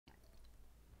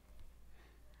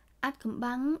អាចកំ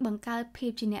បាំងបង្កើតភា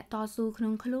ពជាអ្នកតស៊ូក្នុ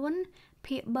ងខ្លួន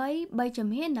ភាគ3ជំ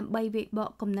ហានដើម្បីវិបក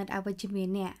គំនិតអវិជ្ជមាន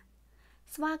អ្នក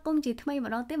ស្វាគមន៍ជាថ្មី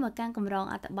ម្ដងទៀតមកកាន់កម្រង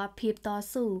អត្ថបទភាពត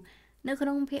ស៊ូនៅក្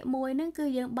នុងភាគ1ហ្នឹងគឺ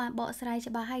យើងបានបកស្រាយ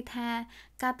ច្បាស់ហើយថា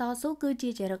ការតស៊ូគឺជា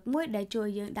ចរិតមួយដែលជួយ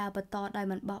យើងដើរបន្តដោយ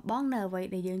មិនបោះបង់នៅអ្វី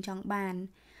ដែលយើងចង់បាន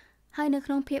ហើយនៅ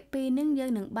ក្នុងភាគ2ហ្នឹងយើ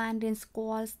ងនឹងបានរៀនស្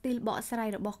គាល់ស្ទីលបកស្រាយ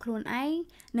របស់ខ្លួនឯង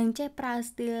និងចេះប្រើ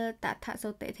ស្ទីលតថសោ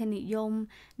តិធនិយម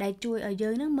ដែលជួយឲ្យយើ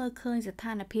ងនឹងមើលឃើញស្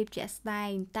ថានភាពជាក់ស្ដែ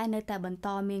ងតែនៅតែបន្ត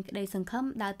មានក្តីសង្ឃឹម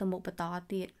ដើរទៅមុខបន្ត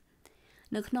ទៀត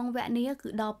នៅក្នុងវគ្គនេះគឺ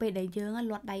ដល់ពេលដែលយើង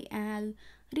លាត់ដៃអាវ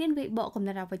រៀនវិបកគំ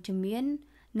និតអវិជ្ជមាន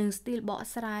និងស្ទីលបក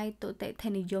ស្រាយទុតិធ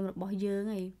និយមរបស់យើង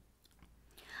ឯង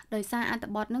ដោយសារអត្ថ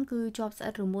បទហ្នឹងគឺជាប់ស្អិ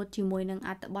តរមួតជាមួយនឹងអ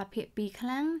ត្ថបទភាគ2ខ្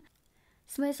លាំង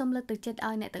ស្មេសូមលើកទឹកចិត្ត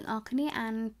ឲ្យអ្នកទាំងអស់គ្នាអា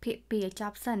នភាគ2ឲ្យច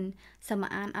ប់សិនសិម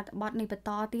អានអត្ថបទនេះបន្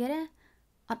តទៀតណា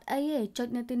អត់អីទេចុច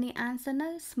នៅទីនេះអានសិនទៅ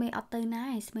ស្មេអត់ទៅណា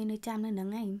ឯងស្មេនៅចាំនៅហ្នឹង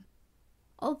ឯង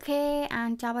អូខេអា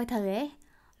នចប់ហើយត្រូវទេ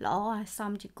ល្អ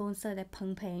សំជាកូនសិស្សតែផឹង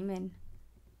ប្រេងមែន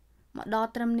មកដល់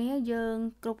ត្រឹមនេះយើង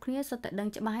គ្រប់គ្នាសុទ្ធតែដឹង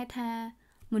ច្បាស់ហើយថា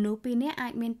មនុស្សពីរនាក់អា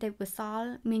ចមានទេពកោសល្យ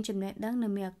មានចំណេះដឹងនិ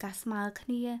ងមានឱកាសស្មើគ្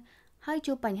នាហើយ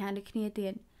ជួបបញ្ហាដូចគ្នាទៀ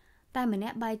តតែម្នា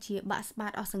ក់បែរជាបាក់ស្បា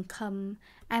តអស់សង្ឃឹម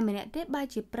ឯម្នាក់ទៀតបែរ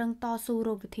ជាប្រឹងតស៊ូរ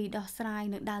កវិធីដោះស្រាយ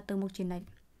និងដើរទៅមុខជានិច្ច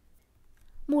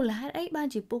មូលហេតុអីបាន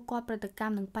ជាពួកគាត់ប្រតិក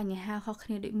ម្មនឹងបញ្ហាខុសគ្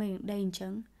នាដូចមេនឹងដីអញ្ចឹ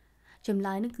ងចម្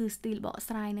លើយនេះគឺស្ទីលបក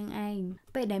ស្រាយនឹងឯង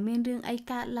ពេលដែលមានរឿងអី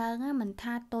កើតឡើងមិន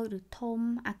ថាតូចឬធំ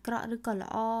អាក្រក់ឬក៏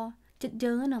ល្អចិត្ត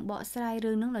យើងនឹងបកស្រាយ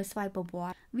រឿងនឹងដោយស្វ័យប្រវ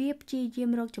ត្តិវាព្យាយា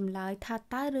មរកចម្លើយថា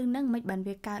តើរឿងនឹងមិនបាន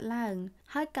វាកើតឡើង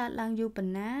ហើយកើតឡើងយូរប៉ុ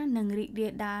ណ្ណានឹងរីករា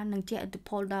លដាលនឹងជះឥទ្ធិព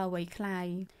លដល់អ្វីខ្លះ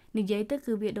និយាយទៅ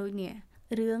គឺវាដូចនេះ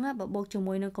រឿងបបោកជា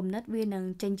មួយនឹងគំនិតវានឹង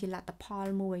ចេញជាលទ្ធផល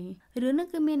មួយរឿងនេះ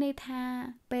គឺមានន័យថា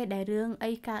ពេលដែលរឿង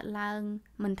អីកើតឡើង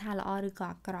មិនថាល្អឬក៏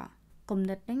អាក្រក់គំ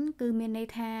និតហ្នឹងគឺមានន័យ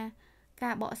ថា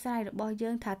ការបកស្រាយរបស់យើ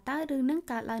ងថាតើរឿងហ្នឹង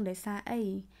កើតឡើងដោយសារអី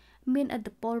មានឥទ្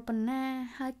ធិពលប៉ុណ្ណា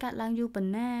ហើយកើតឡើងយូរប៉ុ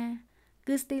ណ្ណា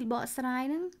គឺស្ទីលបកស្រាយ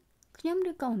ហ្នឹងខ្ញុំ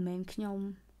ឬក៏មិនមែនខ្ញុំ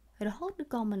រហូតឬ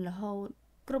ក៏មិនរហូត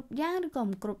គ្រប់យ៉ាងឬក៏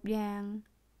មិនគ្រប់យ៉ាង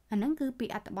អាហ្នឹងគឺពី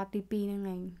អត្ថបទទី2ហ្នឹង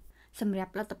ឯងសម្រា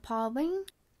ប់លទ្ធផលវិញ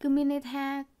គឺមានន័យថា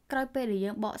ក្រោយពេលដែល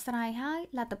យើងបកស្រាយហើយ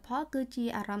លទ្ធផលគឺជា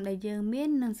អារម្មណ៍ដែលយើងមាន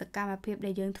និងសកម្មភាព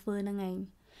ដែលយើងធ្វើហ្នឹងឯង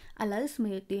ឥឡូវស្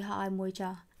មេឧទាហរណ៍ឲ្យមួយ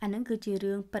ចុះអាហ្នឹងគឺជា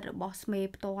រឿងពិតរបស់ស្មេ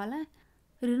ផ្ទាល់ណា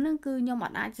រឿងហ្នឹងគឺខ្ញុំអ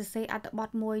ត់អាចសរសេរអត្ថបទ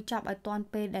មួយចប់ឲ្យទាន់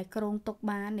ពេលដែលគ្រោងទុក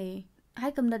បានទេហើ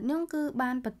យកំណត់ខ្ញុំគឺ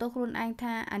បានបន្ទោសខ្លួនឯង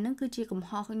ថាអានឹងគឺជាកំ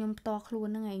ហុសខ្ញុំផ្ទាល់ខ្លួន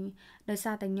ហ្នឹងឯងដោយ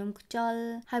សារតែខ្ញុំខ្ជិល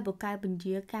ហើយបកកែបញ្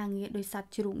ជាការងារដោយសត្វ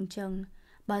ជ្រូកអញ្ចឹង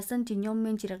បើសិនជាខ្ញុំ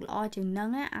មានចរិតល្អជាងហ្នឹង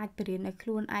អាចបរៀនឲ្យខ្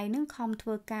លួនឯងហ្នឹងខំធ្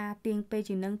វើការទៀងពេល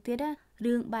ជាងហ្នឹងទៀត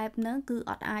រឿងបែបហ្នឹងគឺ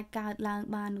អត់អាចកើតឡើង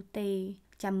បាននោះទេ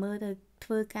ចាំមើលទៅធ្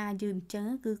វើការយឺតអញ្ចឹង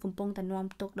គឺកំពុងតែនាំ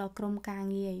ទុកដល់ក្រុមការ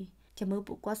ងារចាំមើល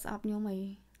ពួកគាត់ស្អប់ខ្ញុំអី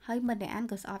ហើយមិនដែលអាន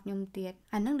ក៏ស្អប់ខ្ញុំទៀត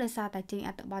អានឹងដោយសារតែចេញអ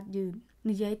ត្ថបទយឺត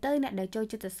និយាយទៅអ្នកដែលចូល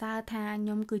ចិត្តសរសើរថាខ្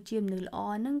ញុំគឺជាមនុស្សល្អ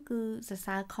ហ្នឹងគឺសរ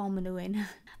សើរខំមនុស្សឯណា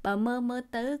បើមើល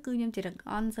ទៅគឺខ្ញុំចរិត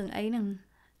អន់សឹងអីហ្នឹង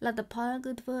លទ្ធផល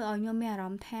គឺធ្វើឲ្យខ្ញុំមានអារ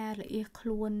ម្មណ៍ថាល្អៀសខ្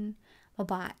លួនពិ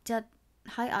បាកចិត្ត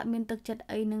ហើយអត់មានទឹកចិត្ត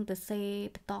អីនឹងទៅសេ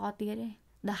បន្តទៀតទេ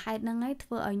ដល់ហេតុហ្នឹងឯងធ្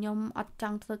វើឲ្យខ្ញុំអត់ច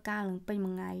ង់ធ្វើការឡើងពេញ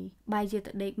មួយថ្ងៃបែរជា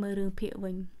ទៅដេកមើលរឿងភាគ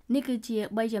វិញនេះគឺជា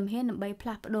3ជំហានដើម្បីផ្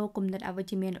លាស់ប្ដូរគំនិតអវិជ្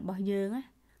ជមានរបស់យើងណា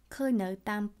ឃើញនៅ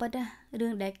តាមពិតរឿ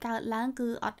ងដែលកើតឡើងគឺ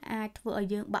អត់អាចធ្វើឲ្យ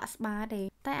យើងបាក់ស្បាទេ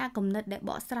តែអាគំនិតដែល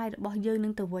បកស្រាយរបស់យើងនឹ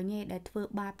ងទៅវិញឯងដែលធ្វើ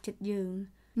បាបចិត្តយើង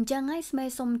អញ្ចឹងហើយស្មេ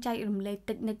សុំចែករំលែក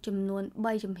តិចនិចចំនួន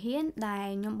3ជំហានដែល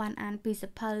ខ្ញុំបានអានពីសៀ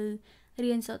វភៅ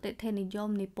រៀនសតិធនិយម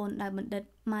និពន្ធដោយបណ្ឌិត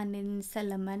Manin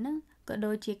Selman ក៏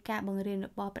ដូចជាការបង្រៀនរ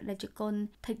បស់បដិជគុណ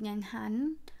Thich Nhat Hanh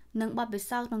និងបទពិ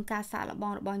សោធន៍ក្នុងការសាកល្ប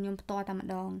ងរបស់ខ្ញុំផ្ទាល់តែម្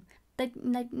ដងតិច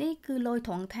និចនេះគឺលយ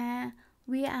ត្រង់ថា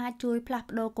វាអាចជួយផ្លាស់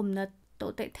ប្ដូរគំនិតទុ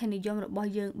តិធនិយមរបស់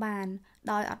យើងបាន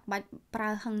ដោយអត់បាច់ប្រើ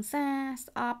ហិង្សា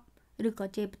ស្អប់ឬក៏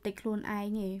ជេរបន្តិចខ្លួនឯ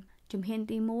ងទេជំហាន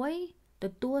ទី1ទ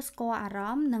ទួលស្គាល់អារ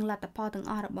ម្មណ៍និងលទ្ធផលទាំង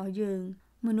អស់របស់យើង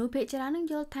មនុស្សភាគច្រើននឹង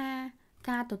យល់ថា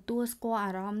ការទទួលស្គាល់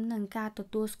អារម្មណ៍និងការទ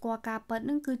ទួលស្គាល់ការពិត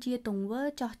នឹងគឺជាទង្វើ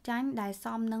ចោះចាញ់ដែលស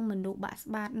មនឹងមនុស្សបាក់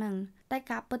ស្បាតនឹងតែ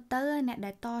ការពិតទៅអ្នក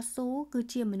ដែលតស៊ូគឺ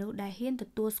ជាមនុស្សដែលហ៊ានទ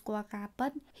ទួលស្គាល់ការពិ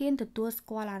តហ៊ានទទួលស្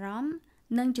គាល់អារម្មណ៍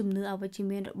និងជំនឿអវិជ្ជ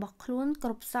មានរបស់ខ្លួនគ្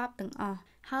រប់សពទាំងអស់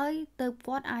ហើយទៅ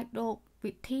គាត់អាចរក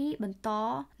វិធីបន្ត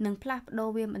និងផ្លាស់ប្ដូរ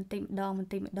វាបន្តិចម្ដង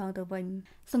ទៅវិញ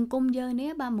សង្គមយើងនេះ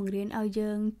បានបង្រៀនឲ្យ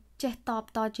យើងចេះតប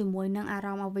តជាមួយនឹងអារ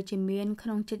ម្មណ៍អវិជ្ជមានក្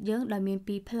នុងចិត្តយើងដោយមាន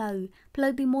2ផ្លូវ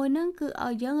ទី1ហ្នឹងគឺ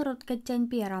ឲ្យយើងរត់គេចចេញ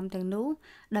ពីអារម្មណ៍ទាំងនោះ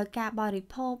ដោយការបរិ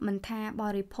ភោគមិនថាប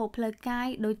រិភោគផ្លូវកាយ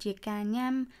ដូចជាការ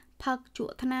ញ៉ាំផឹកជ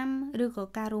ក់ថ្នាំឬក៏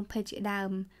ការរួមភេទជាដើ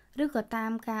មឬក៏តា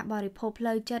មការបរិភោគផ្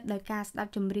លូវចិត្តដោយការស្ដា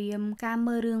ប់ចម្រៀងការ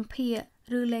មើលរឿងភាគ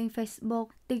ឬលេង Facebook,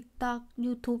 TikTok,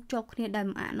 YouTube ជាប់គ្នាដោយ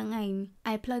ម្អាក់នឹងឯង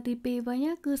ឯផ្លូវទី2វិញ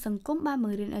គឺសង្គមបានប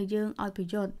ង្រៀនឲ្យយើងឲ្យប្រ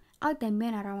យុទ្ធ ឲ្យតែមា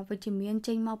នអារម្មណ៍អវិជ្ជមាន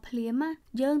ចេញមកភ្លាម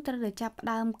យើងត្រូវតែចាប់ផ្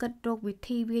ដើមគិតរកវិ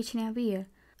ធីវាឈ្នះវា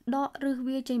ដកឬ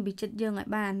វាចេញពីចិត្តយើងឲ្យ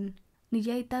បាននិ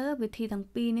យាយទៅវិធីទាំង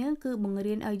ពីរនេះគឺបង្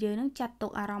រៀនឲ្យយើងនឹងចាត់ទុ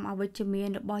កអារម្មណ៍អវិជ្ជមាន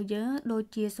របស់យើងដូច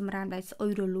ជាសម្រាមដែលស្អុ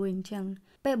យរលួយអញ្ចឹង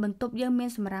ពេលបន្ទប់យើងមាន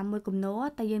សម្រាមមួយគំនរ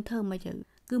តែយើងធ្វើមិនទៅ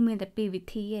គឺមានតែពីរវិ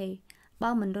ធីឯង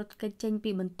បើមិនរត់គេចចេញ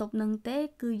ពីបន្ទប់នឹងទេ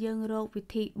គឺយើងរកវិ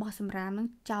ធីបោះសម្រាមនឹង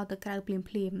ចោលទៅក្រៅ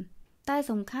ភ្លាមតែ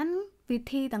សំខាន់វិ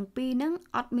ធីទាំងពីរហ្នឹង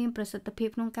អត់មានប្រសិទ្ធភាព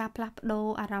ក្នុងការផ្លាស់ប្ដូរ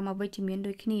អារម្មណ៍អវិជ្ជមាន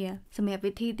ដូចគ្នាសម្រាប់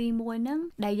វិធីទី1ហ្នឹង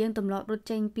ដែលយើងទម្លាប់រត់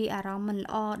ចេញពីអារម្មណ៍មិន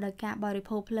ល្អដោយការបរិ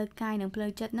ភោគផ្លូវកាយនិងផ្លូ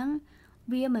វចិត្តហ្នឹង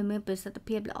វាមិនមានប្រសិទ្ធ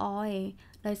ភាពល្អទេ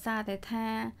ដោយសារតែថា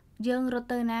យើងរត់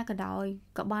ទៅណាក៏ដោយ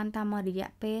ក៏បានតាមមួយរយៈ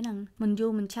ពេលហ្នឹងមិនយូ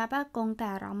រមិនឆាប់គង់តែ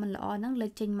អារម្មណ៍មិនល្អហ្នឹងលេ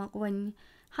ចចេញមកវិញ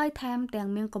ហើយថែមទាំង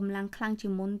មានកម្លាំងខ្លាំងជា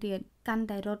ងមុនទៀតកាន់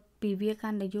តែរត់ពីវាកា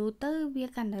ន់តែយូរទៅវា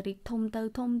កាន់តែរីកធំទៅ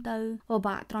ពិ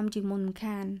បាកទ្រាំជាងមុនមិន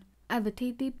ខានឯវិធី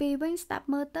ទី2វិញស្ដាប់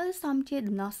មើលទៅសមជា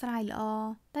ដំណោះស្រាយល្អ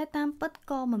តែតាមពិត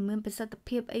ក៏មិនមានប្រសិទ្ធ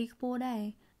ភាពអីខ្ពស់ដែរ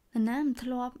ណាមិនធ្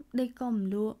លាប់ដេកក៏មិន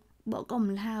លក់បកក៏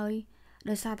មិនហើយ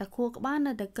ដោយសារតែខួរក្បាល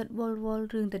នៅតែគិតវល់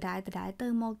រឿងដដែលទៅ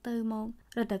មក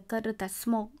រត់តែគិតរត់តែស្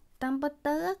មុកតាមពិត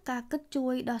ទៅការគិតជួ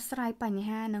យដោះស្រាយបញ្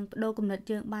ហានិងបដូរគំនិត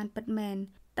យើងបានពិតមែន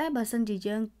តែបើសិនជា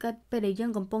យើងគិតពេលដែលយើ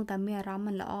ងកំពុងតែមានអារម្មណ៍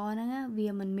មិនល្អហ្នឹងវា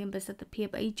មិនមានប្រសិទ្ធភាព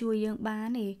អីជួយយើងបាន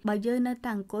ទេបើយើងនៅតែ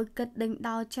អង្គុយគិតដេញ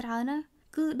ដោលច្រើនណា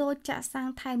គឺដូចចាក់សាំង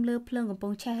ថែមលើភ្លើងកំពុ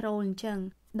ងឆេះរោលអញ្ចឹង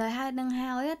ដោយហេតុនឹង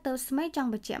ហើយទៅស្មេចង់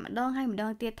បញ្ជាក់ម្ដងហើយម្ដ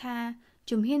ងទៀតថា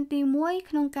ជំហានទី1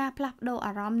ក្នុងការផ្លាស់ប្ដូរ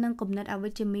អារម្មណ៍និងគំនិតអវិ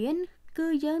ជ្ជមានគឺ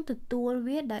យើងទទួល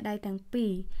វាដោយដៃទាំងពី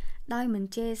រដោយមិន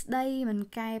ជេរស្ដីមិន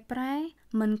កែប្រែ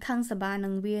មិនខឹងសម្បានឹ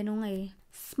ងវានោះឯង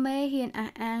ស្មេហ៊ានអះ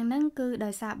អាងហ្នឹងគឺដោ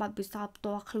យសារបទពិសោធន៍ផ្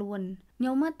ទាល់ខ្លួនខ្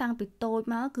ញុំតាំងពីតូច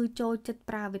មកគឺចូលចិត្ត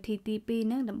ប្រើវិធីទី2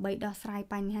ហ្នឹងដើម្បីដោះស្រាយ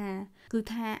បញ្ហាគឺ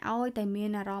ថាឲ្យតែមាន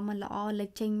អារម្មណ៍មិនល្អលេច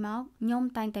ចេញមកខ្ញុំ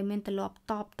តែងតែមានទម្លាប់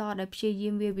តបតដោយព្យាយា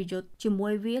មវាវិយុទ្ធជាមួ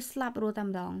យវាស្លាប់រស់តែ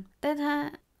ម្ដងតែថា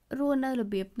រស់នៅរ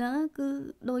បៀបហ្នឹងគឺ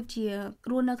ដូចជា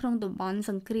រស់នៅក្នុងតំបន់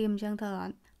សង្គ្រាមអញ្ចឹងទៅអ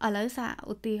ត់ឥឡូវសាក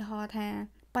ឧទាហរណ៍ថា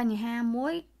បញ្ហាមួ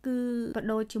យគឺប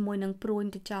ដូរជាមួយនឹងព្រួញ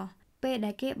ទៅចោះពេល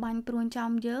ដែលគេបាញ់ព្រួញ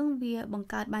ចំយើងវាបង្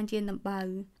កើតបានជាដំបៅ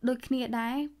ដូចគ្នាដែ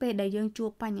រពេលដែលយើងជួប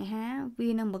បញ្ហាវា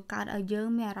នឹងបង្កើតឲ្យយើង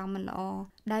មានអារម្មណ៍មិនល្អ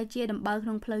ដែលជាដំបៅក្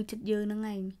នុងផ្លូវចិត្តយើងហ្នឹង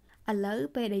ឯងឥឡូវ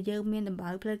ពេលដែលយើងមានដំបៅ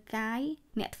ផ្លូវកាយ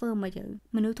អ្នកធ្វើមកយើង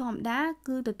មនុស្សធម្មតា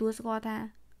គឺទទួលស្គាល់ថា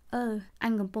អ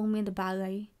ញកំពុងមានដំបៅ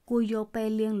ហើយគួរយកពេល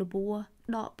លាងលបួរ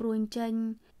ដកព្រួញចេញ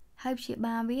ហើយព្យា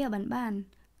បាលវាបាន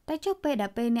តែចុះពេលដែ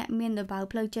លពេលអ្នកមានដំបៅ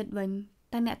ផ្លូវចិត្តវិញ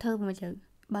តែអ្នកធ្វើមកយើង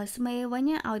បើស្មេវិញ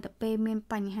ឲ្យតែពេលមាន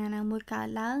បញ្ហាណាមួយកើត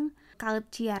ឡើងកើត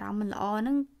ជាអារម្មណ៍មិនល្អហ្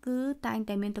នឹងគឺតែង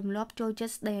តែមានទម្លាប់ចូលចិ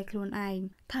ត្តស្ដីឲ្យខ្លួនឯង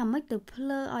ថាមិនទៅភ្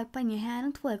លើឲ្យបញ្ហាហ្នឹ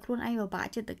ងធ្វើឲ្យខ្លួនឯងពិបាក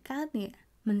ចិត្តទៅកើតនេះ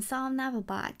មិនសមណាពិ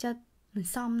បាកចិត្តមិន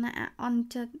សមណាអាអន់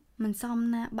ចិត្តមិនសម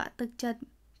ណាបាក់ទឹកចិត្ត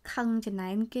ខឹងចំណែ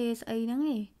នគេស្អីហ្នឹង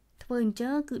ឯងធ្វើអញ្ចឹ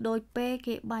ងគឺដូចពេល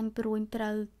គេបាញ់ព្រួញត្រូ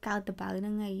វកើតតបៅហ្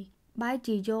នឹងឯងបែរ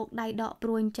ជាយកដៃដកព្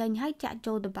រួញចេញហើយចាក់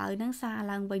ចូលតបៅហ្នឹងសារ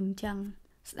ឡើងវិញអញ្ចឹង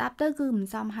ស្ដាប់ទៅគឺមិន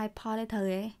សមហេតុផលទេត្រូវ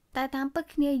ទេតែតាមពិត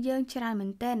គ្នាយើងច្រើនមែ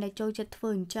នតើដែលចូលចិត្តធ្វើ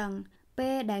អញ្ចឹងពេ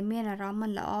លដែលមានអារម្មណ៍មិ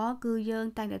នល្អគឺយើង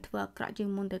តែងតែធ្វើអាក្រក់ជាង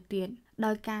មុនទៅទៀត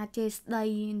ដោយការជេរស្ដី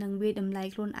និងវាតម្លៃ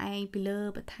ខ្លួនឯងពីលើ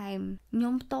បន្ថែមខ្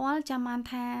ញុំផ្ទាល់ចាំបាន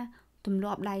ថាទម្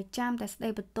លាប់ដែលចាំតែស្ដី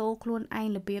បន្ទោខ្លួនឯង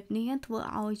របៀបនេះធ្វើ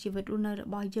ឲ្យជីវិតរស់នៅរ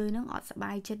បស់យើងនឹងអត់សប្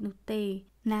បាយចិត្តនោះទេ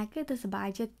ណាគេទៅសប្បាយ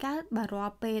ចិត្តកើតបើរា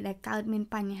ល់ពេលដែលកើតមាន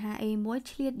បញ្ហាអីមួយ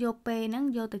ឆ្លៀតយកពេលហ្នឹង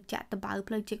យកទៅចាក់តបៅ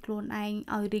ផ្លូវចិត្តខ្លួនឯង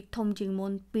ឲ្យរីកធំជាងមុ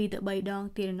ន2ទៅ3ដង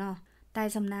ទៀតណោះតែ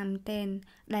សំណាមមែន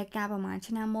ដែលការប្រហែល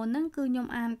ឆ្នាំមុនហ្នឹងគឺខ្ញុំ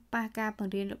អានប៉ះការប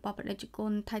ង្រៀនរបស់បដិជគុ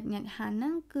ណថាច់ញ៉ាច់ហាន់ហ្នឹ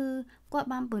ងគឺគាត់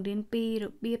បានបង្រៀនពីរ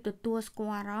បៀបទទួលស្គា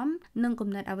ល់អារម្មណ៍និងគំ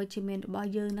និតអវិជ្ជមានរបស់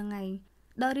យើងហ្នឹងឯង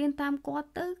ដល់រៀនតាមគាត់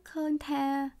ទៅឃើញថា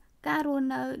ការរស់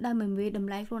នៅដោយមិនវាត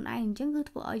ម្លៃខ្លួនឯងអញ្ចឹងគឺ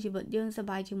ធ្វើឲ្យជីវិតយើងសប្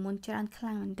បាយជាងមុនច្រើនខ្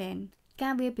លាំងមែនទែនកា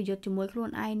រវាប្រយុទ្ធជាមួយខ្លួន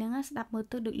ឯងហ្នឹងស្ដាប់មើល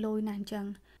ទៅដូចលយណាស់អញ្ចឹង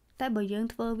តែបើយើង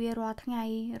ធ្វើវារាល់ថ្ងៃ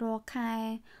រាល់ខែ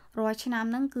រាល់ឆ្នាំ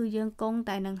ហ្នឹងគឺយើងគង់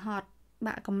តែនឹងហត់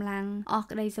បាក់កម្លាំងអស់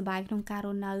ក្តីសប្បាយក្នុងការរ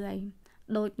ស់នៅហើយ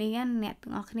ដូចនេះអ្នក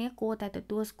ទាំងអស់គ្នាគួរតែទ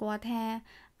ទួលស្គាល់ថា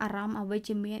អារម្មណ៍អវិជ្ជ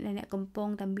មានដែលអ្នកកំពុង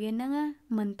តែមានហ្នឹង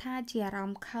មិនថាជាអារម្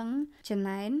មណ៍ខឹងចំ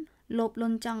ណែនលោភល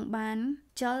ន់ចង់បាន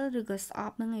ចលឬក៏ស្អ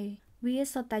ប់ហ្នឹងឯងវា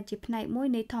សុទ្ធតែជាផ្នែកមួយ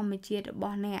នៃធម្មជាតិរប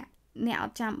ស់អ្នកអ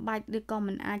ត់ចាំបាច់ឬក៏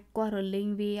មិនអាចគាស់រលែង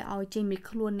វាឲ្យចេញពី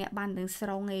ខ្លួនអ្នកបានទាំងស្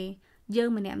រុងទេយើង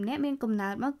ម្នាក់មានកំណើ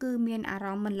តមកគឺមានអារ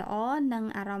ម្មណ៍មិនល្អនិង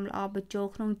អារម្មណ៍ល្អបញ្ចូល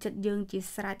ក្នុងចិត្តយើងជា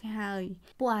ស្រេចហើយ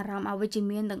ពួកអារម្មណ៍អវិជ្ជ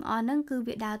មានទាំងអស់ហ្នឹងគឺ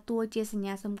វាដើរតួជាសញ្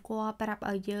ញាសម្គាល់ប្រាប់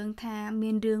ឲ្យយើងថាមា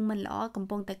នរឿងមិនល្អកំ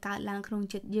ពុងតែកើតឡើងក្នុង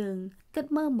ចិត្តយើងគិត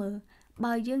មើល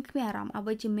បើយើងគ្មានអារម្មណ៍អ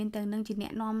វិជ្ជមានទាំងនឹងជាអ្ន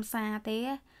កនាំសារទេ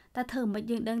តែធ្វើមិន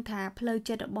យើងដឹងថាផ្លូវ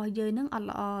ចិត្តរបស់យើងនឹងអត់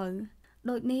ល្អ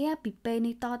ដូចនេះពីពេល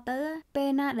នេះតទៅពេល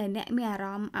ណាដែលអ្នកមានអារ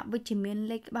ម្មណ៍អវិជ្ជមាន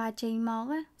លេខក្បាលចេញមក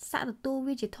សាក់ទទួល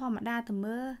វាជាធម្មតាទៅ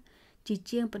មើលជា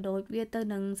ជាងបដូចវាទៅ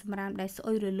នឹងសម្រាមដែលស្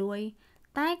អុយរលួយ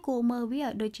តែគួរមើលវាឲ្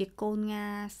យដូចជាកូនងា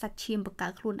សាច់ឈាមបកកើ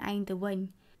តខ្លួនឯងទៅវិញ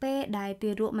ពេលដែលទា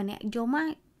រកម្នាក់យំ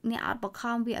អ្នកអត់ប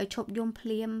ខំវាឲ្យឈប់យំភ្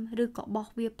លាមឬក៏បោះ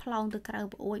វាផ្លោងទៅក្រៅ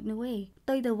ប្អួយនោះ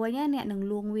ទេទៅវិញអ្នកនឹង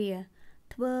លួងវា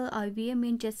ធ្វើឲ្យវា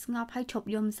មានចិត្តស្ងប់ហើយឈប់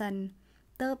យំសិន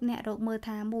ទើបអ្នករកមើល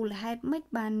ថាមូលហេតុម៉េច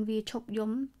បានវាឈប់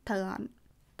យំត្រូវអត់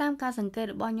តាមការសង្កេត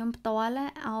របស់ខ្ញុំផ្ទាល់ឲ្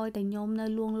យតែខ្ញុំនៅ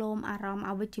លួងលោមអារម្មណ៍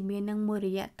អវិជ្ជមាននឹងមួយរ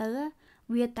យៈទៅ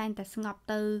វាតែងតែស្ងប់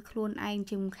ទៅខ្លួនឯង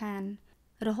ជាមិនខាន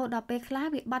រហូតដល់ពេលខ្លះ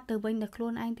វាបាត់ទៅវិញដល់ខ្លួ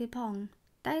នឯងទៀតផង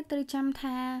តែត្រូវចាំ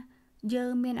ថាយើ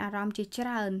ងមានអារម្មណ៍ជាច្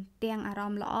រើនទាំងអារ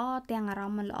ម្មណ៍ល្អទាំងអារ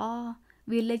ម្មណ៍មិនល្អ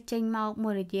វាលេចចេញមកមួ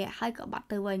យរយៈហើយក៏បាត់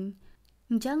ទៅវិញ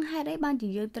អញ្ចឹងហេតុអីបានជា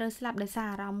យើងត្រូវស្លាប់ដោយសារ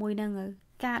អារម្មណ៍មួយហ្នឹង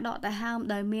ការដកដង្ហើម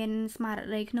ដោយមានស្មារ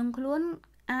តីក្នុងខ្លួន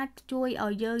អាចជួយឲ្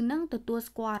យយើងនឹងទទួល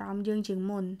ស្គាល់អារម្មណ៍យើងជាង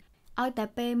មុនឲ្យតែ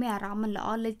ពេលមានអារម្មណ៍មិនល្អ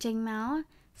លេចចេញមក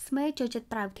ស្មេចូលចិត្ត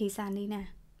ប្រើវិធីសាស្ត្រនេះណា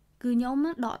គឺខ្ញុំ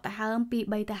ដកដង្ហើម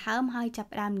2-3ដង្ហើមហើយចាប់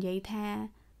ផ្ដើមនិយាយថា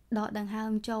ដកដង្ហើ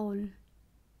មចូល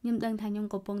ខ្ញុំដឹងថាខ្ញុំ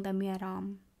កំពុងតែមានអារម្ម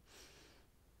ណ៍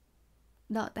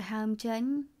ដកដង្ហើមចេញ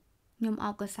ខ្ញុំ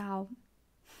អោបកសោប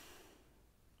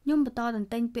ខ្ញុំបន្តតន្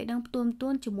ទិញពាក្យនឹងផ្ទួ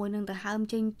នជាមួយនឹងដង្ហើម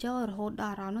ចេញចូលរហូតដ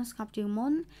ល់អារម្មណ៍នោះស្ងប់ជាងមុ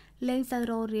នលេងសូវ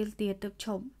ររៀលទៀតទើបឈ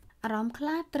ប់អារម្មណ៍ខ្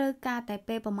លះត្រូវការតែ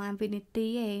ពេលប្រហែលវិនាទី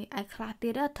ឯងខ្លះទៀ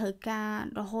តត្រូវការ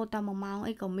រហូតដល់1ម៉ោង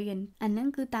អីក៏មានអាហ្នឹង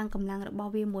គឺតាមកម្លាំងរប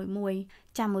ស់វាមួយ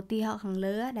ចាំឧទាហរណ៍ខាង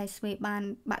លើដែលស្មេបាន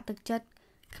បាក់ទឹកចិត្ត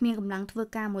គ្មានកម្លាំងធ្វើ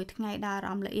ការមួយថ្ងៃដល់អារ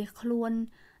ម្មណ៍ល្អៀសខ្លួន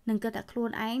នឹងគិតថាខ្លួន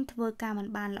ឯងធ្វើការមិន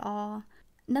បានល្អ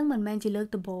នឹងមិនមែនជាលើក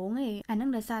ដំបូងទេអានឹង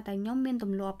ដោយសារតែខ្ញុំមានទ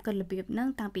ម្លាប់គិតរបៀបហ្នឹង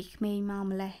តាំងពីក្មេងមក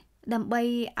ម្លេះដើម្បី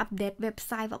អាប់ដេត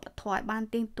website វប្បធម៌ឲ្យបាន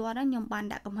ទៀងទាត់ខ្ញុំបាន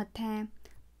ដាក់កំហិតថា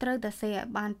ត្រូវតែសេឲ្យ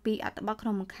បាន2អត្ថបទក្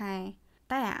នុងមួយខែ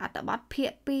តែអត្ថបទភាគ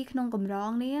2ក្នុងកម្រ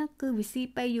ងនេះគឺវាស៊ី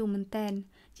ពេលយូរមែនតើ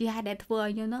ជាហេតុដែលធ្វើឲ្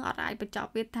យខ្ញុំនឹងអត់អាចបញ្ចប់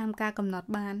វាតាមការកំណត់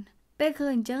បានពេលឃើ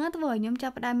ញអញ្ចឹងធ្វើឲ្យខ្ញុំចា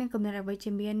ប់ផ្ដើមមានគំនិតអវិជ្ជ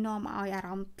មាននាំឲ្យអារ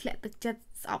ម្មណ៍ធ្លាក់ទឹកចិត្ត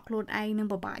ស្អប់ខ្លួនឯងនិង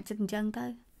ពិបាកចិត្តអញ្ចឹងទៅ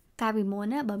កាលពីមុ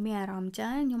នបើមានអារម្មណ៍ចឹ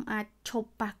ងខ្ញុំអាចឈប់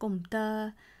ប៉ះកុំព្យូទ័រ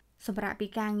សម្រាប់ពី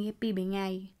ការងារ2-3ថ្ងៃ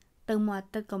ទៅមួយអា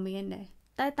ទិត្យក៏មានដែរ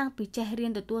តែតាំងពីចេះរៀ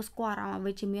នទទួលស្គាល់អារម្មណ៍អ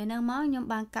វិជ្ជមានហ្នឹងមកខ្ញុំ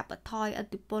បានកាត់បន្ថយឥ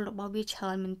ទ្ធិពលរបស់វាច្រើ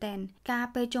នមែនទែនការ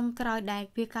ពេលចុងក្រោយដែល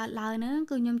វាកើតឡើងហ្នឹង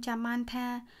គឺខ្ញុំចាំបានថា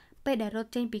ពេលដែលរ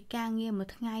ត់ចេញពីការងារមួយ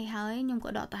ថ្ងៃហើយខ្ញុំក៏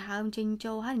ដកដង្ហើមចេញ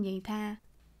ចូលហើយនិយាយថា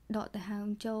ដកដង្ហើម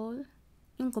ចូល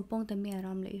ខ្ញុំកំពុងតែមានអារ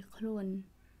ម្មណ៍ល្អៀសខ្លួន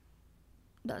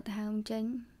ដកដង្ហើមចេញ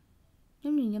ខ្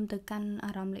ញុំញញឹមទៅកាន់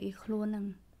អារម្មណ៍ល្អៀសខ្លួនហ្នឹង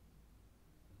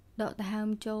ដកដង្ហើម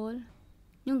ចូល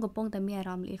ខ្ញុំកំពុងតែមានអា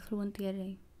រម្មណ៍ល្អៀសខ្លួនទៀតហើ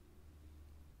យ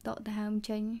ដកដង្ហើម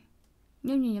ចេញខ្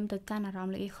ញុំញញឹមទៅកាន់អារម្ម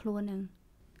ណ៍ល្អៀសខ្លួនហ្នឹង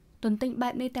ទន្ទិញបែ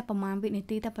បនេះតែប្រហែលវិនា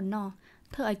ទីតែប៉ុណ្ណោះ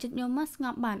ធ្វើឲ្យចិត្តខ្ញុំមកស្ង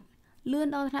ប់បាត់លឿន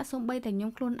ដល់ថ្នាក់សូម្បីតែខ្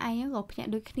ញុំខ្លួនឯងក៏ភ្ញាក់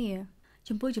ដូចគ្នា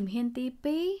ចំពោះជំហានទី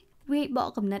2វាយបក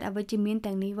កំណត់អវិជ្ជមាន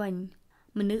ទាំងនេះវិញ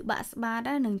មនុស្សបាក់ស្បាត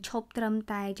នឹងឈប់ត្រឹម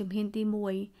តែជំហានទី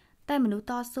1តែមនុស្ស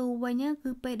តស៊ូវិញគឺ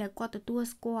ពេលដែលគាត់ទទួល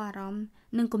ស្គាល់អារម្មណ៍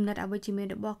និងគំនិតអវិជ្ជមាន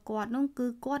របស់គាត់នោះគឺ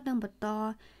គាត់នឹងបន្ត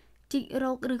ជីក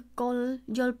រោគឬគល់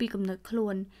យល់ពីគំនិតខ្លួ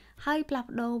នហើយផ្លាស់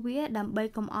ប្ដូរវាដើម្បី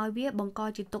កុំឲ្យវាបង្ក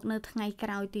ជាទុក្ខនៅថ្ងៃក្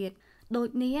រោយទៀតដូច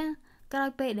នេះក្រោយ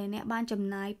ពេលដែលអ្នកបានចំ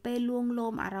ណាយពេលលួងលោ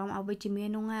មអារម្មណ៍អវិជ្ជមាន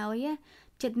នោះហើយ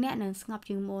ចិត្តអ្នកនឹងស្ងប់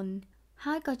ជាងមុន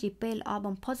ហើយក៏ជាពេលល្អ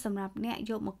បំផុតសម្រាប់អ្នក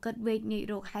យកមកគិតវែកញែក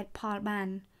រកហេតុផលបាន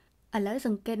ឥឡូវស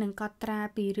ង្កេតនិងកត់ត្រា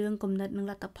ពីរឿងគំនិតនិង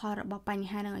លទ្ធផលរបស់បញ្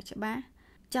ហានឹងឲ្យច្បាស់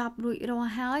ចប់រួចរាល់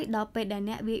ហើយដល់ពេលដែល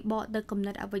អ្នកវាយបកទៅគំ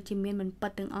និតអវិជ្ជមានមិនពិ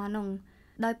តទាំងអស់នោះ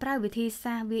ដោយប្រើវិធី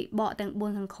សាស្ត្រវាយបកទាំង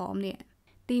4ខាងក្រោមនេះ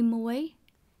ទី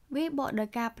1វាយបកដោយ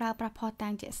ការប្រើប្រាស់ភស្តុតា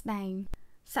ងជាក់ស្ដែង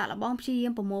សាកល្បងព្យាយា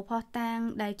មប្រមូលភស្តុតាង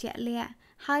ដែលជាក់លាក់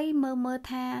ហើយមើល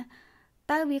ថា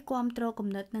តើវាគ្រប់គ្រងគំ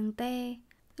និតនឹងទេ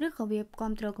ឬក៏វាគ្រ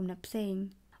ប់គ្រងគំនិតផ្សេង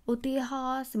ឧទាហ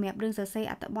រណ៍សម្រាប់រឿងសរសេរ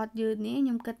អត្ថបទយឺតនេះខ្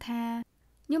ញុំគិតថា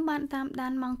ខ្ញុំបានតាមដា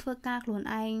នម៉ោងធ្វើការខ្លួន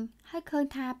ឯងហើយឃើញ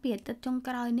ថាពីអាទិត្យចុង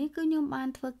ក្រោយនេះគឺខ្ញុំបាន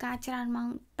ធ្វើការច្រើនម៉ោង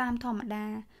តាមធម្មតា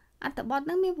អត្ថបទ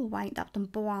នឹងមានប្រវែង10ទំ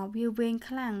ព័រវាវែង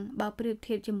ខ្លាំងបើប្រៀប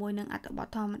ធៀបជាមួយនឹងអត្ថបទ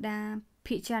ធម្មតា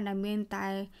ភាគច្រើនដែលមានតែ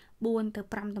4ទៅ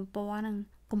5ទំព័រហ្នឹង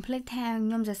កុំភ្លេចថា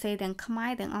ខ្ញុំសរសេរទាំងខ្មែ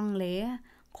រទាំងអង់គ្លេស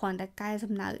គ្រាន់តែកែ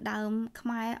សំដៅដើមខ្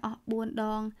មែរអស់4ដ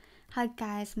ងហើយ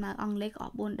កែសំដៅអង់គ្លេសក៏អ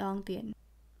ស់4ដងទៀត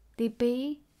ទី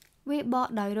2វាបក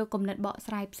ដោយរកគំនិតបក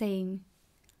ស្រាយផ្សេង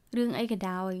រឿងអីក៏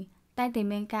ដោយតែ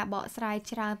មានការបកស្រាយ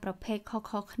ច្រើនប្រភេទខុស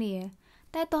ៗគ្នា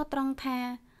តែតោះត្រង់ថា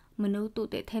មនុស្សទុ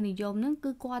តិយនិយមនឹង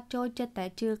គឺគាត់ចូលចិត្តតែ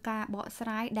ជឿការបកស្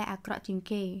រាយដែលអាក្រក់ជាង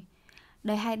គេ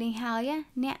ដោយហេតុនេះហើយ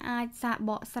អ្នកអាចសាក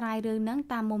បកស្រាយរឿងហ្នឹង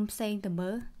តាមមុំផ្សេងទៅ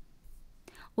មើល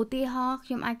ឧទាហរណ៍ខ្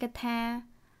ញុំអាចគិតថា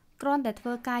គ្រាន់តែធ្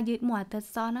វើការយឺតមួយអាទិត្យ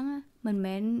សោះហ្នឹងមិន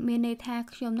មែនមានន័យថា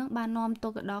ខ្ញុំនឹងបាននាំទុ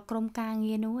កទៅដល់ក្រុមការ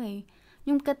ងារនោះទេ ខ្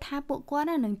ញុំគិតថាពួកគាត់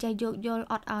នឹងចេះយោគយល់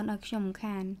អត់ឱនឲ្យខ្ញុំរំ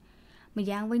ខានម្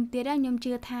យ៉ាងវិញទៀតខ្ញុំ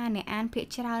ជឿថាអ្នកអានភាគ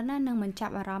ច្រើននឹងមិនចា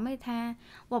ប់អារម្មណ៍ទេថា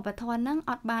វប្បធម៌នឹង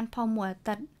អត់បានផុសមួយអា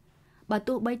ទិត្យបើ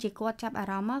ទោះបីជាគាត់ចាប់អា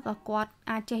រម្មណ៍ក៏គាត់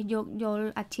អាចចេះយោគយល់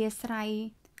អធ្យាស្រ័យ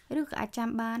ឬក៏អាចចាំ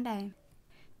បានដែរ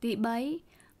ទី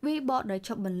3វាបកដោយឈ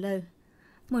ប់បន្លឺ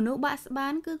មនុស្សបាក់ស្បា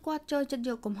នគឺគាត់ចូលចិត្ត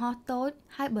យកកំហុសតូច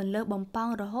ហើយបន្លឺបំប៉ោង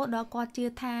រហូតដល់គាត់ជឿ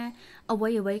ថាអ្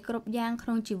វីគ្រប់យ៉ាងក្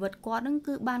នុងជីវិតគាត់នឹង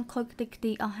គឺបានខូចខ្ទេចខ្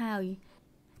ទីអស់ហើយ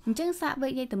អញ្ចឹងសាកវេ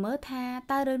កនិយាយទៅមើលថា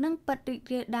តើរឿងហ្នឹងពិតរី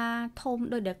ករាលដាលធំ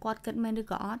ដោយដែលគាត់គិតមែនឬ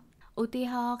ក៏អត់ឧទា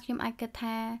ហរណ៍ខ្ញុំអាចគិត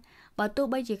ថាបើទោះ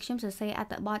បីជាខ្ញុំសរសេរអ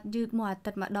ត្ថបទយឺតមួយអា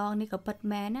ទិត្យម្ដងនេះក៏ពិត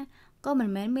មែនណាក៏មិន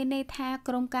មែនមានន័យថា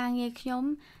ក្រុមការងារខ្ញុំ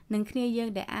និងគ្នាយើង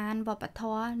ដែលអានវប្បធ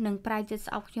ម៌និងប្រាជ្ញចិត្ត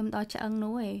ស្អប់ខ្ញុំដល់ឆ្អឹង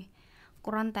នោះទេ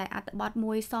គ្រាន់តែអត្ថបទ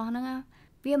មួយសោះហ្នឹង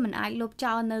វាមិនអាចលុប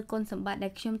ចោលនៅគុណសម្បត្តិដែ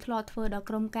លខ្ញុំធ្លាប់ធ្វើដល់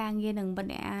ក្រុមការងារនិងបណ្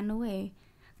ឌិតអាននោះទេ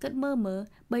គិតមើល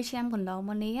3ឆ្នាំកន្លង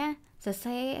មកនេះសរ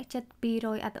សេរជិត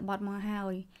200អត្ថបទមកហើ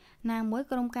យណាមួយ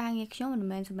ក្រុមការងារខ្ញុំមិន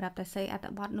មែនសម្រាប់តែសរសេរអត្ថ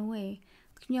បទនោះទេ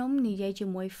ខ្ញុំនិយាយជា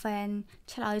មួយ fan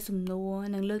ឆ្លើយសំណួរ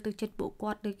និងលើកទឹកចិត្តពួក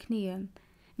គាត់ដូចគ្នា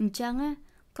អញ្ចឹង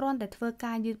គ្រាន់តែធ្វើ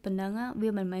ការយឺតប៉ុណ្ណឹងវា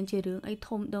មិនមែនជារឿងអី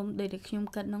ធំដុំដូចដែលខ្ញុំ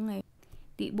គិតនោះទេ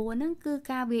ទី4ហ្នឹងគឺ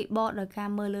ការវាយបកដោយការ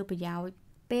មើលលើប្រយោជន៍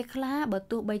ពេលខ្លះបើ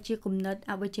ទោះបីជាគំនិត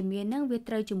អវិជ្ជមានហ្នឹងវា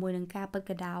ត្រូវជាមួយនឹងការពិត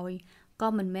ក៏ដោយក៏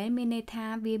មិនមែនមានន័យថា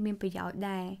វាមានប្រយោជន៍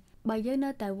ដែរបើយើងនៅ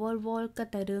តែវល់គិត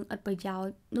តែរឿងឥតប្រយោជ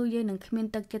ន៍នោះយើងនឹងគ្មាន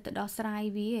ទឹកចិត្តទៅដោះស្រាយ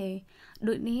វាទេ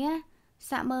ដូចនេះ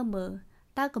សាកមើល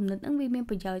តើគំនិតហ្នឹងវាមាន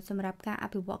ប្រយោជន៍សម្រាប់ការអ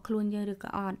ភិវឌ្ឍខ្លួនយើងឬក៏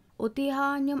អត់ឧទាហ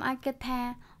រណ៍ខ្ញុំអាចគិតថា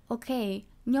អូខេ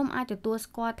ខ្ញុំអាចទទួល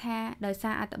ស្គាល់ថាដោយសា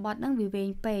រអត្ថបទហ្នឹងវាវែង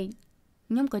ពេក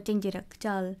ខ្ញុំក៏ចេញជារឹកខ្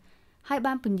ជិលហើយ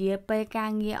បានពន្យាពេលកា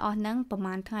រងារអស់ហ្នឹងប្រ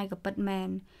ហែលថ្ងៃក៏ពិតមែន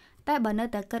តែបើនៅ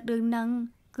តែគិតរឿងហ្នឹង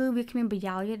គឺវាគ្មានប្រ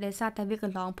យោជន៍ទេដោយសារតែវាក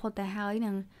ន្លងផុតទៅហើយហ្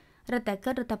នឹងរត់តែគិ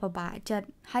តរត់តែពិបាកចិត្ត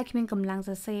ហើយគ្មានកម្លាំងស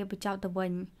រសេរបញ្ចប់ទៅវិ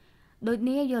ញដូច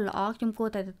នេះយល់ល្អខ្ញុំគួរ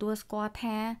តែទទួលស្គាល់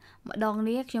ថាម្ដង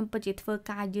នេះខ្ញុំពិតជាធ្វើ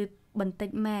ការយឺតបន្តិច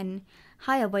មែន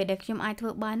ហើយអ្វីដែលខ្ញុំអាចធ្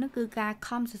វើបាននោះគឺការ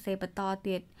ខំសរសេរបន្ត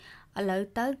ទៀតឥឡូវ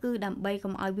ទៅគឺដើម្បី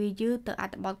កុំឲ្យវាយឺតទៅអ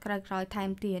ត្ថបទក្រោយៗថែម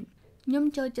ទៀតខ្ញុំ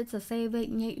ចូលចិត្តសរសេរវែក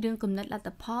ញែករឿងគំនិតលទ្ធ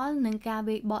ផលនិងការ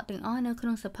វាយបកទាំងអស់នៅក្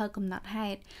នុងសភៅកំណត់ហេ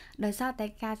តុដោយសារតែ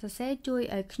ការសរសេរជួយ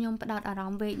ឲ្យខ្ញុំផ្ដោតអារ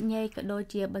ម្មណ៍វែកញែកក៏ដូច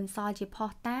ជាបន្សល់ជាភ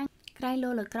ស្តុតាងក្រែងលោ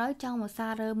លើក្រោយចង់មកសា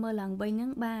ររើមើលឡើងវិញនឹ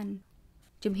ងបាន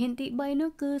ជំហានទី3នោះ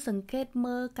គឺសង្កេត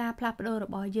មើលការផ្លាស់ប្ដូររ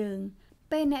បស់យើង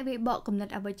ពេលអ្នកវាយបកគំនិត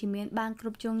អវិជ្ជមានបានគ្រ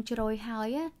ប់ជ្រុងជ្រោយហើ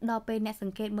យដល់ពេលអ្នកស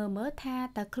ង្កេតមើលថា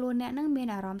តើខ្លួនអ្នកនឹងមាន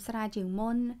អារម្មណ៍ស្រាលជាងមុ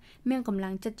នមានកម្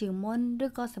លាំងចិត្តជាងមុនឬ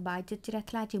ក៏សប្បាយចិត្តជ្រះ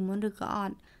ថ្លាជាងមុនឬក៏អ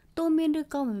ត់ទោះមានឬ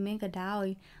ក៏មិនមានក៏ដោយ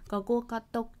ក៏គួរកត់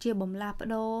ទុកជាបំលាស់ប្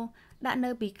ដូរដាក់នៅ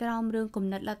ពីក្រោមរឿងគំ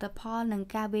និតលទ្ធផលនិង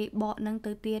ការវាយបកនឹង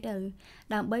ទៅទៀត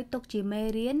ដើម្បីទុកជាមេ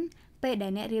រៀនពេលដែ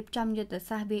លអ្នករៀបចំយុទ្ធ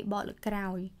សាស្ត្រវាយបកលើក្រោ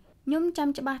យខ្ញុំចាំ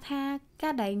ច្បាស់ថាកា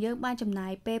រដែលយើងបានចំណា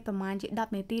យពេលប្រមាណជា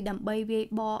10នាទីដើម្បីវាយ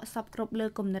បកសពគ្រប់លើ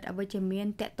គំនិតអវិជ្ជមាន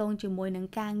តាក់ទងជាមួយនឹង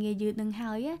ការងារយឺតនឹង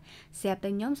ហើយស្រាប់តែ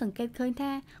ខ្ញុំសង្កេតឃើញ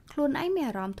ថាខ្លួនឯងមាន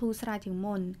អារម្មណ៍ធូរស្រាលជាង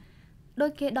មុនដូ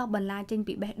ចគេដោះបន្លាចេញ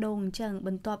ពីបេះដូងអញ្ចឹងប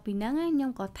ន្ទាប់ពីហ្នឹងខ្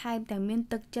ញុំក៏ថែមទាំងមាន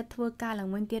ទឹកចិត្តធ្វើការឡើង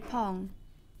វិញទៀតផង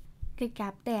កិច្ចកា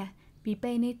រផ្ទះពី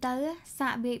ពេលនេះទៅសា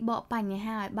កវាយបកបញ្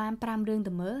ហាឲ្យបាន5រឿង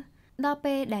ទៅមើលដល់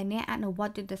ពេលដែលអ្នកអនុវ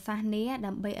ត្តយុទ្ធសាស្ត្រនេះ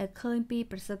ដើម្បីឲ្យឃើញពី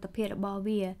ប្រសិទ្ធភាពរបស់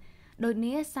វាដូច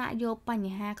នេះសាកយកប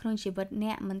ញ្ហាក្នុងជីវិតអ្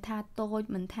នកមិនថាតូច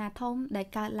មិនថាធំដែល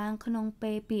កើតឡើងក្នុង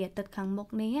ពេលពីអាទិត្យខាងមុខ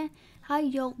នេះហើយ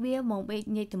យកវាមកវេក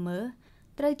ញែកទៅមើល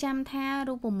ត្រូវចាំថា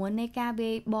រូបមន្តនៃការ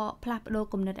វាយបកផ្លាស់ប្ដូរ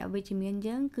គំនិតអវិជ្ជមាន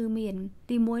យើងគឺមាន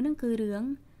ទី1ហ្នឹងគឺរឿង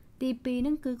ទី2ហ្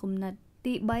នឹងគឺគំនិត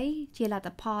ទី3ជាលទ្ធ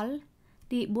ផល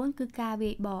ទី4គឺការ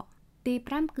វាយបកទី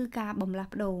5គឺការបំលា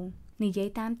ស់ប្ដូរនិយាយ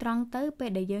តាមត្រង់ទៅពេល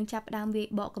ដែលយើងចាប់ផ្ដើមវាយ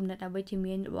បកគំនិតអវិជ្ជ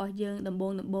មានរបស់យើងដំបូ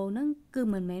ងហ្នឹងគឺ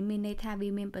មិនមែនមានន័យថាវា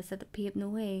មានប្រសិទ្ធភាព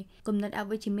នោះទេគំនិតអ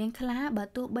វិជ្ជមានខ្លះបើ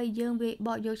ទោះបីយើងវាយប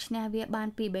កយកឈ្នះវាបាន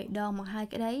ពី3ដងមកហើយ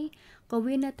ក្តីក៏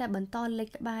វានៅតែបន្តលេច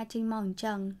ក្បាលចេញមកអញ្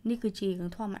ចឹងនេះគឺជារឿង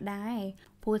ធម្មតាឯង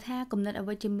ព្រោះថាគំនិតអ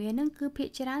វិជ្ជមានហ្នឹងគឺភាគ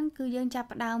ច្រើនគឺយើងចាប់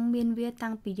ផ្ដើមមានវា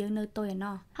តាំងពីយើងនៅតូចឯ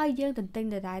ណោះហើយយើងទន្ទិញ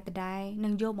ដដែលនឹ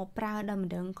ងយកមកប្រើដល់មិន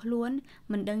ដឹងខ្លួន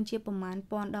មិនដឹងជាប្រមាណ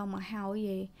ពាន់ដងមកហើយ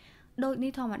ឯងដូច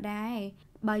នេះធម្មតាឯង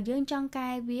បើយើងចង់កែ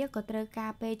វាក៏ត្រូវកា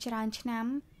រពេលច្រើនឆ្នាំ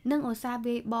និងឧស្សាហ៍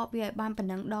វាយបកវាឲ្យបានប៉ុណ្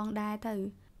ណឹងដងដែរទៅ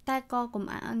តែក៏កុំ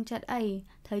អាក់អន់ចិត្តអី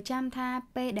ត្រូវចាំថា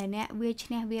ពេលដែលអ្នកវាឈ្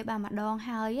នះវាបានម្ដង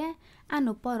ហើយអ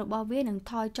នុពលរបស់វានឹង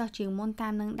ថយចុះជាងមុនតា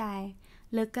មនឹងដែរ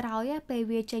លើក្រោយពេល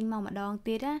វាចេញមកម្ដង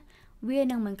ទៀតវា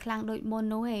នឹងមិនខ្លាំងដូចមុន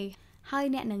នោះទេហើយ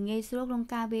អ្នកនឹងងាយស្រួលក្នុង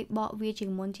ការវាយបកវាជា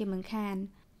ងមុនជាមិនខាន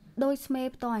ដោយស្មេ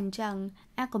ផ្ទាល់អញ្ចឹង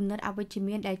អាគំនិតអវិជ្ជ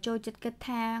មានដែលចូលចិត្តគិត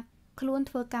ថាខ្លួន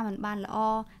ធ្វើការមិនបានល្អ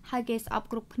ហើយគេស្អប់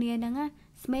គ្រប់គ្នាហ្នឹង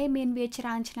ស្មេមានវាច្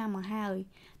រើនឆ្នាំមកហើយ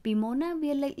ពីមុន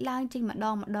វាលេចឡើងចេញម្ដ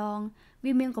ង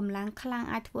វាមានកម្លាំងខ្លាំង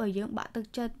អាចធ្វើឲ្យយើងបាក់ទឹក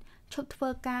ចិត្ត ឈប់ធ្វើ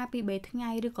ការពី3ថ្ងៃ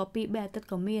ឬក៏ពី3អាទិត្យ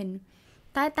ក៏មាន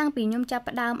តែតាំងពីខ្ញុំចាប់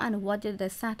ផ្ដើមអនុវត្តយុទ្ធ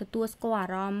សាស្ត្រទទួលស្គាល់អា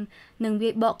រម្មណ៍និងវា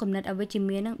យបកគំនិតអវិជ្ជ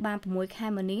មាននឹងបាន6ខែ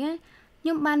មុននេះខ្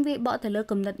ញុំបានវាយបកទៅលើ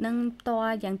គំនិតនឹងផ្ទា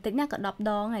ល់យ៉ាងតិចណាក៏10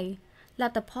ដងហើយល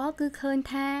ទ្ធផលគឺឃើញ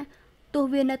ថាទោះ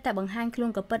វានៅតែបង្ហាញខ្លួន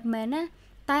ក៏ពិតមែនណា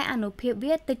តែអានុភាព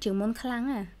វាតិចជាងមុនខ្លាំង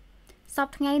ស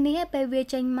ប្តាហ៍ថ្ងៃនេះពេលវា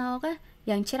ចេញមក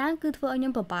យ៉ាងច្រើនគឺធ្វើឲ្យខ្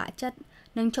ញុំពិបាកចិត្ត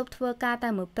នឹងឈប់ធ្វើការតែ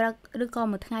មួយព្រឹកឬក៏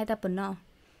មួយថ្ងៃតែប៉ុណ្ណោះ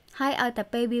ហើយឲ្យតែ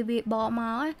ពេលវាបកម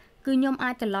កគឺខ្ញុំអា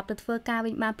ចត្រឡប់ទៅធ្វើការ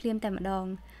វិញបានភ្លាមតែម្ដង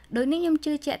ដូចនេះខ្ញុំ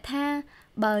ជឿជាក់ថា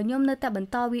បើខ្ញុំនៅតែបន្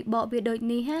តវាបកវាដូច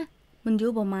នេះមិនយូ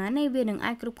រប្រហែលទេវានឹង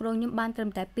អាចគ្រប់គ្រងខ្ញុំបានត្រឹម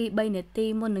តែ2-3នាទី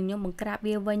មុននឹងខ្ញុំបង្ក្រាប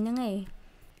វាវិញហ្នឹងឯង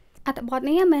អត្ថបទ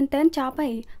នេះមែនតើចប់ហើ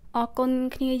យអរគុណ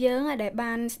គ្នាយើងដែល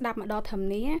បានស្ដាប់មកដល់ត្រឹម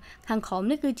នេះខាងក្រោម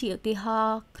នេះគឺជាឧទាហរ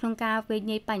ណ៍ក្នុងការវេញ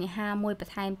ញែកបញ្ហាមួយប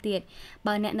ន្ថែមទៀត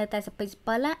បើអ្នកនៅតែសពេចស្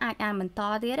ពិលអាចអានបន្ត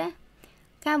ទៀតណា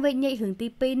ការវេញញែករឿងទី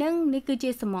2ហ្នឹងនេះគឺជា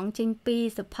សំងចេញពី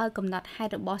សភៅកំណត់ហេ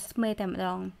តុរបស់ស្មេតែម្ដ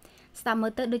ងស្ដាប់មើ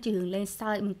លទៅដូចជារឿងលេង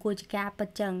សើចមិនគួរជាការពិត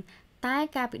ចឹងតែ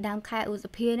កាលពីដើមខែឧស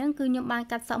ភាហ្នឹងគឺខ្ញុំបាន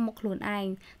កាត់សក់មុខខ្លួនឯង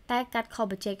តែកាត់ខុស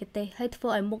បច្ចេកទេសហើយធ្វើ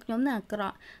ឲ្យមុខខ្ញុំនឹងអាក្រ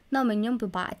ក់នាំឲ្យខ្ញុំពិ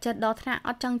បាកចិត្តដល់ថ្នាក់អ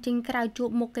ត់ចង់ចេញក្រៅជួប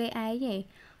មុខគេឯងទេ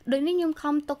ដូចនេះខ្ញុំ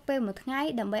ខំទុកពេលមួយថ្ងៃ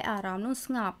ដើម្បីអារម្មណ៍នោះ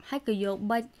ស្ងប់ហើយក៏យក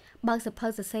ប៊ិចបើកសភៅ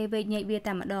សរសេរវេញញែកវា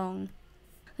តែម្ដង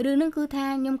រឿងនេះគឺថា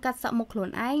ខ្ញុំកាត់សក់មុខខ្លួន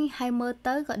ឯងហើយមើល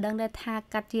ទៅក៏ដឹងដែរថា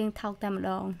កាត់ជាងថោកតែម្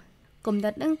ដងគំនិ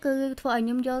តហ្នឹងគឺធ្វើឲ្យខ្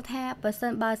ញុំយល់ថាបើសិ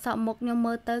នបើសក់មុខខ្ញុំ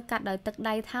មើលទៅកាត់ដោយទឹក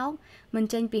ដៃថោកមិន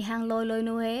ចេញពីហាងលយ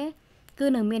នោះទេគឺ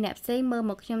នឹងមានអ្នកផ្សេងមើល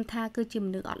មកខ្ញុំថាគឺជាម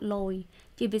នុស្សអត់លយ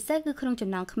ជាពិសេសគឺក្នុងចំ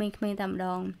ណោមក្មេងៗតែម្ដ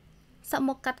ងសក់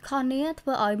មុខកាត់ខុសនេះធ្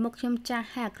វើឲ្យមុខខ្ញុំចាស់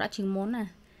ហើយអាក្រក់ជាងមុនណា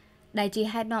ដែលជា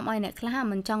ហេតុនាំឲ្យអ្នកខ្លះ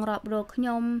មិនចង់រាប់រកខ្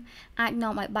ញុំអាច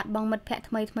នាំឲ្យបាត់បង់មិត្តភ័ក្តិ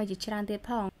ថ្មីជាច្រើនទៀត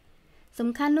ផងសំ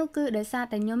ខាន់នោះគឺដោយសារ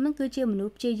តែខ្ញុំនឹងគឺជាមនុស្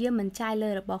សព្យាយាមមិនចាយលើ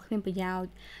របស់គ្មានប្រយោជន៍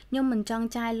ខ្ញុំមិនចង់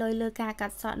ចាយលុយលើការកា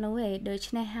ត់សក់នោះទេដូ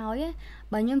ច្នេះហើយ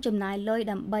បើខ្ញុំចំណាយលុយ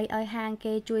ដើម្បីឲ្យហាង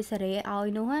គេជួយសេរីឲ្យ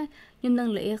នោះខ្ញុំនឹង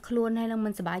លាខ្លួនហើយនឹងមិ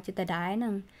នសប្បាយចិត្តដែរហ្នឹ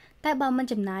ងតែបើមិន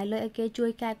ចំណាយលុយឲ្យគេជួយ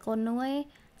កែកុននោះទេ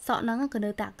សក់ហ្នឹងក៏នៅ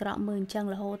តែអាក្រក់មើលអញ្ចឹង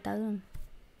រហូតទៅ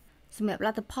សម្រាប់ល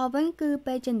ទ្ធផលវិញគឺ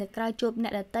ពេលចេញទៅក្រៅជួបអ្ន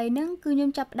កដទៃហ្នឹងគឺខ្ញុំ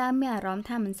ចាប់ផ្ដើមមានអារម្មណ៍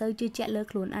ថាមិនសូវជឿជាក់លើ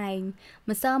ខ្លួនឯង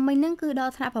ម្សិលមិញហ្នឹងគឺដ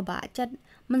ល់ថ្នាក់ពិបាកចិត្ត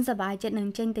មិនសប្បាយចិត្តនឹង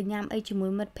ចេញទៅញ៉ាំអីជាមួ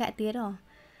យមិត្តភ័ក្តិទៀត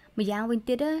ម្យ៉ាងវិញ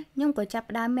ទៀតខ្ញុំក៏ចាប់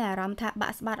ផ្ដើមមានអារម្មណ៍ថាបា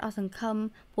ក់ស្បាតអស់សង្ឃឹម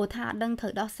ព្រោះថាអត់ដឹងត្រូ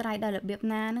វដោះស្រាយដោយរបៀប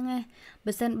ណាហ្នឹង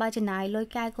បើសិនបើចំណាយលុយ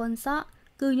កែកូនសក់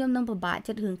គឺខ្ញុំនឹងពិបាក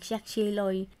ចិត្តរឿងខ្ជះខ្ជាយលុ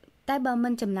យតែបើមិ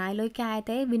នចំណាយលុយកែ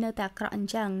ទេវានៅតែអាក្រក់អ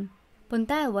ញ្ចឹងប៉ុន្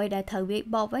តែអ្វីដែលត្រូវវាយ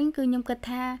បបវិញគឺខ្ញុំគិត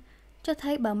ថាចុះ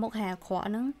ថៃបើមុខហែអាក្រក់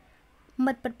ហ្នឹង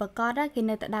មិត្តពិតប្រាកដគេ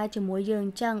នៅតែដើរជាមួយយើងអ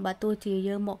ញ្ចឹងបើទោះជា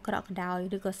យើងមុខក្រក់ក៏ដោយ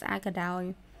ឬក៏ស្អាតក៏ដោយ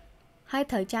ហើយ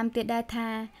ត្រូវចាំទៀតដែរថា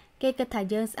គេគិតថា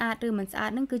យើងស្អាតឬមិនស្អាត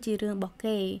ហ្នឹងគឺជារឿងរបស់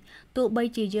គេទោះបី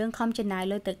ជាយើងខំចំណាយ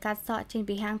លុយទៅកាត់សក់ចេញ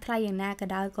ពីហាងថ្លៃយ៉ាងណាក៏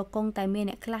ដោយក៏គង់តែមាន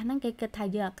អ្នកខ្លះហ្នឹងគេគិតថា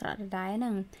យើងអាក្រក់ដែរហ្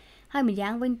នឹងហើយម្យ៉ា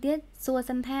ងវិញទៀតសួរ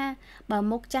សិនថាបើ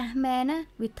មុខចាស់មែនណា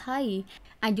វិថី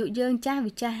អាយុយើងចាស់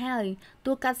វាចាស់ហើយ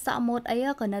ទោះកាត់សក់ម៉ូតអី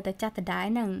ក៏នៅតែចាស់ដដែល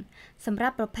ហ្នឹងសម្រា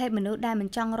ប់ប្រភេទមនុស្សដែលមិន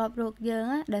ចង់រាប់រកយើង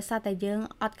ដោយសារតែយើង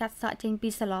អត់កាត់សក់ចេញពី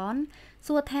សាឡន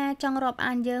សួរថាចង់រាប់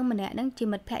អានយើងម្នាក់ហ្នឹងជា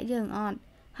មិត្តភក្តិយើងអត់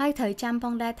ហើយត្រូវចាំផ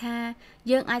ងដែរថា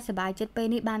យើងអាចសប្បាយចិត្តពេល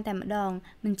នេះបានតែម្ដង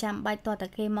មិនចាំបាច់តតែ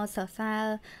គេមកសរសើរ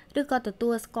ឬក៏ទទួ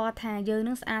លស្គាល់ថាយើង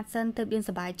នឹងស្អាតសិនទើបយើង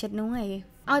សប្បាយចិត្តនោះឯ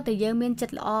ងឲ្យតែយើងមានចិ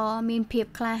ត្តល្អមានភាព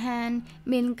ក្លាហាន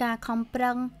មានការខំប្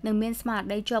រឹងនិងមានស្មារ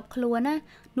តីជាប់ខ្លួនណា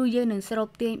នោះយើងនឹងស្រូប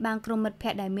ទាញបានក្រុមមិត្តភ័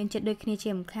ក្តិដែលមានចិត្តដូចគ្នាជា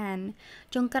សំខាន់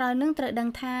ចុងក្រោយនឹងត្រូវដឹង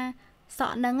ថាស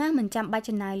ក់ហ្នឹងមិនចាំបាច់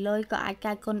ចំណាយលុយក៏អាច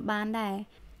កែគុណបានដែរ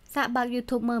សាកបើក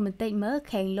YouTube មើលបន្តិចមើល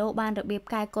ខេងលោបានរបៀប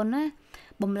កែគុណណា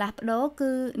បំលាស់ប្ដូរ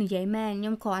គឺនិយាយមែនខ្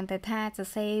ញុំគ្រាន់តែថាសរ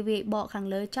សេរវាបកខាង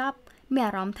លើចប់មាន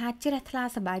អារម្មណ៍ថាជ្រះថ្លា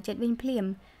សប្បាយចិត្តវិញភ្លាម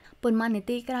ប៉ុន្មាននា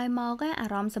ទីក្រោយមកអា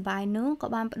រម្មណ៍សប្បាយនោះក៏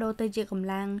បានប្ដូរទៅជាកម្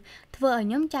លាំងធ្វើឲ្យ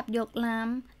ខ្ញុំចាប់យកឡាម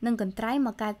និងកន្ត្រៃម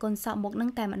កកែគុណសក់មុខនឹង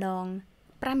តែម្ដង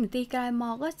5នាទីក្រោយម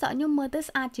កសក់ខ្ញុំមើលទៅ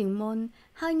ស្អាតជាងមុន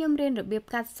ហើយខ្ញុំរៀនរបៀប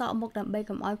កាត់សក់មុខដើម្បី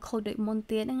កុំឲ្យខូចដូចមុន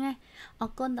ទៀតហ្នឹងណាអរ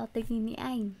គុណដល់ទីនេះ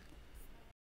ឯង